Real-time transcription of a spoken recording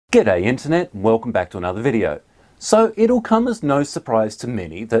G'day Internet, and welcome back to another video. So it'll come as no surprise to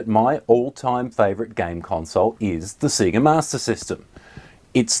many that my all-time favourite game console is the Sega Master System.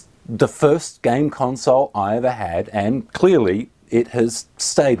 It's the first game console I ever had, and clearly it has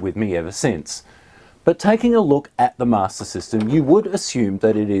stayed with me ever since. But taking a look at the Master System, you would assume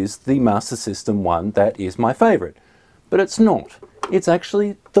that it is the Master System 1 that is my favourite. But it's not. It's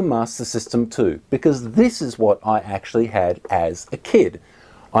actually the Master System 2, because this is what I actually had as a kid.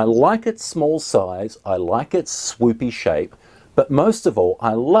 I like its small size, I like its swoopy shape, but most of all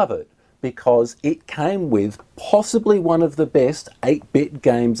I love it because it came with possibly one of the best 8-bit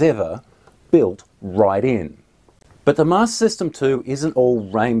games ever built right in. But the Master System 2 isn't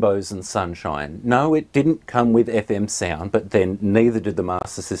all rainbows and sunshine. No, it didn't come with FM sound, but then neither did the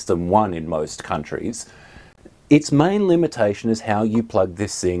Master System 1 in most countries. Its main limitation is how you plug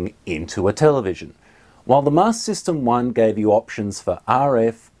this thing into a television. While the Master System 1 gave you options for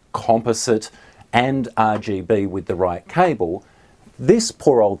RF, composite and RGB with the right cable, this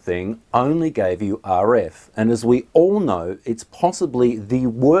poor old thing only gave you RF, and as we all know, it's possibly the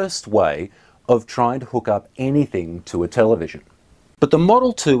worst way of trying to hook up anything to a television. But the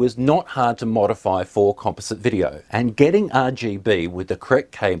Model 2 is not hard to modify for composite video, and getting RGB with the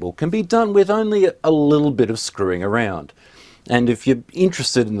correct cable can be done with only a little bit of screwing around. And if you're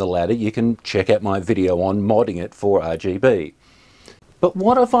interested in the latter, you can check out my video on modding it for RGB. But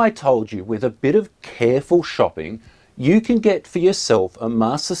what if I told you with a bit of careful shopping, you can get for yourself a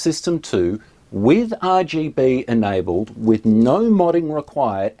Master System 2 with RGB enabled with no modding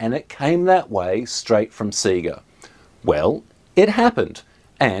required, and it came that way straight from Sega? Well, it happened,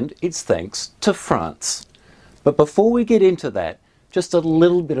 and it's thanks to France. But before we get into that, just a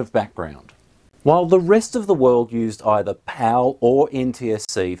little bit of background. While the rest of the world used either PAL or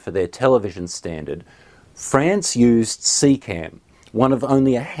NTSC for their television standard, France used CCAM, one of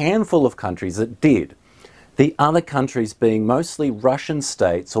only a handful of countries that did. The other countries being mostly Russian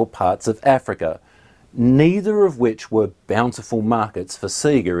states or parts of Africa, neither of which were bountiful markets for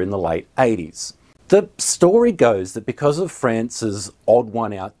Sega in the late 80s. The story goes that because of France's odd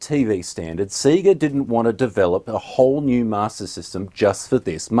one-out TV standard, Sega didn't want to develop a whole new Master System just for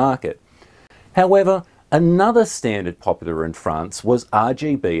this market. However, another standard popular in France was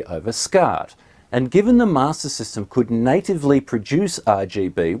RGB over SCART, and given the Master System could natively produce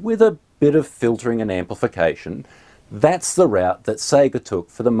RGB with a bit of filtering and amplification, that's the route that Sega took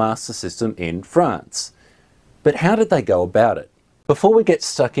for the Master System in France. But how did they go about it? Before we get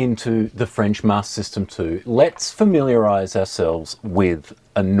stuck into the French Master System 2, let's familiarise ourselves with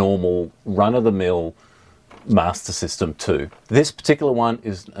a normal run-of-the-mill Master System 2. This particular one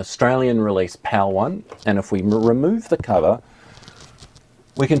is an Australian release PAL one, and if we remove the cover,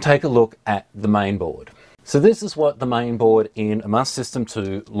 we can take a look at the main board. So this is what the main board in a Master System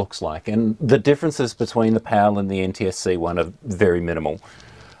 2 looks like, and the differences between the PAL and the NTSC one are very minimal.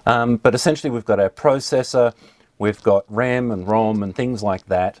 But essentially we've got our processor, we've got RAM and ROM and things like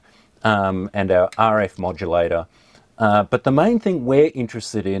that, and our RF modulator. But the main thing we're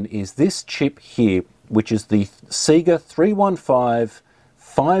interested in is this chip here, which is the Sega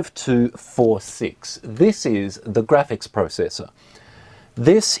 315-5246. This is the graphics processor.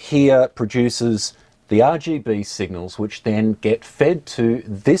 This here produces the RGB signals, which then get fed to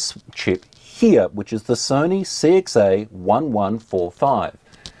this chip here, which is the Sony CXA1145.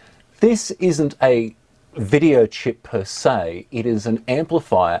 This isn't a video chip per se, it is an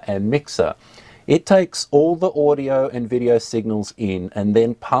amplifier and mixer. It takes all the audio and video signals in and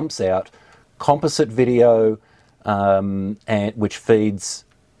then pumps out composite video, and which feeds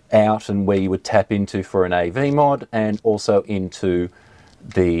out and where you would tap into for an AV mod, and also into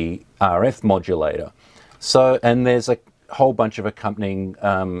the RF modulator. So, and there's a whole bunch of accompanying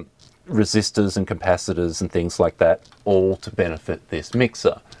resistors and capacitors and things like that, all to benefit this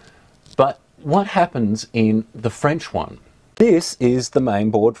mixer. But what happens in the French one? This is the main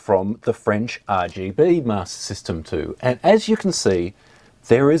board from the French RGB Master System 2, and as you can see,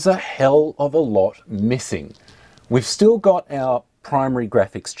 there is a hell of a lot missing. We've still got our primary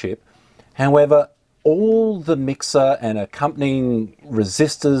graphics chip, however, all the mixer and accompanying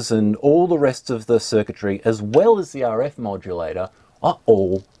resistors and all the rest of the circuitry, as well as the RF modulator, are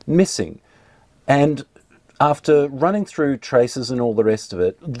all missing. And after running through traces and all the rest of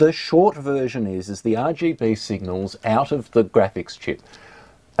it, the short version is the RGB signals out of the graphics chip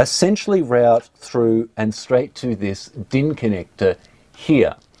essentially route through and straight to this DIN connector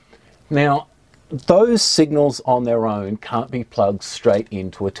here. Now, those signals on their own can't be plugged straight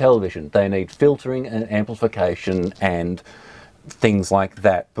into a television. They need filtering and amplification and things like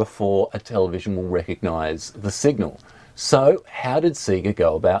that before a television will recognize the signal. So how did Sega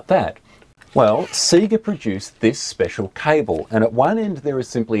go about that? Well, Sega produced this special cable, and at one end there is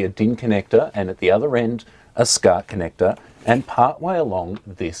simply a DIN connector, and at the other end a SCART connector, and partway along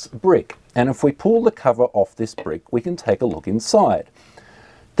this brick. And if we pull the cover off this brick, we can take a look inside.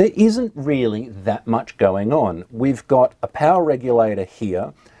 There isn't really that much going on. We've got a power regulator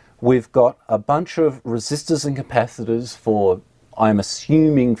here. We've got a bunch of resistors and capacitors for, I'm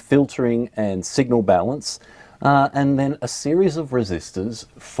assuming, filtering and signal balance, and then a series of resistors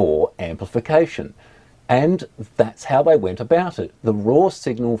for amplification. And that's how they went about it. The raw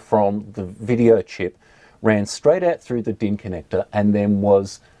signal from the video chip ran straight out through the DIN connector and then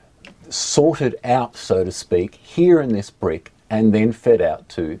was sorted out, so to speak, here in this brick, and then fed out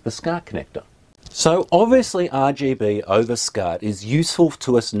to the SCART connector. So obviously RGB over SCART is useful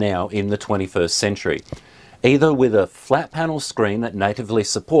to us now in the 21st century, either with a flat panel screen that natively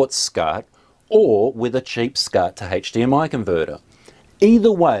supports SCART or with a cheap SCART to HDMI converter.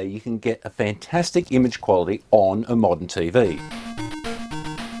 Either way, you can get a fantastic image quality on a modern TV.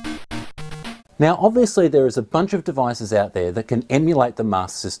 Now obviously there is a bunch of devices out there that can emulate the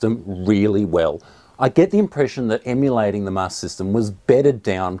Master System really well. I get the impression that emulating the Master System was bedded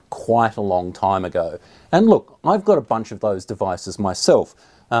down quite a long time ago. And look, I've got a bunch of those devices myself.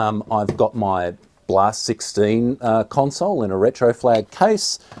 I've got my Blast 16 console in a retro flag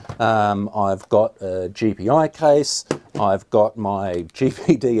case. I've got a GPI case. I've got my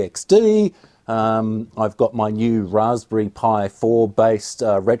GPD XD. I've got my new Raspberry Pi 4 based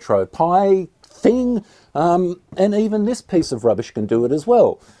retro Pi thing, and even this piece of rubbish can do it as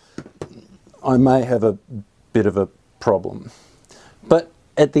well. I may have a bit of a problem, but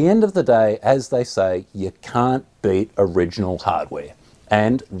at the end of the day, as they say, you can't beat original hardware,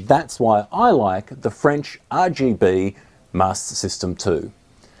 and that's why I like the French RGB Master System 2.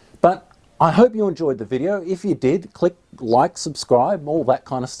 But I hope you enjoyed the video. If you did, click like, subscribe, all that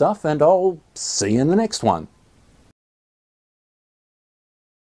kind of stuff, and I'll see you in the next one.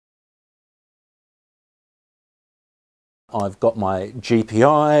 I've got my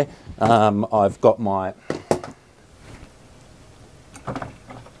GPI, I've got my,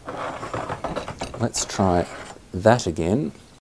 let's try that again.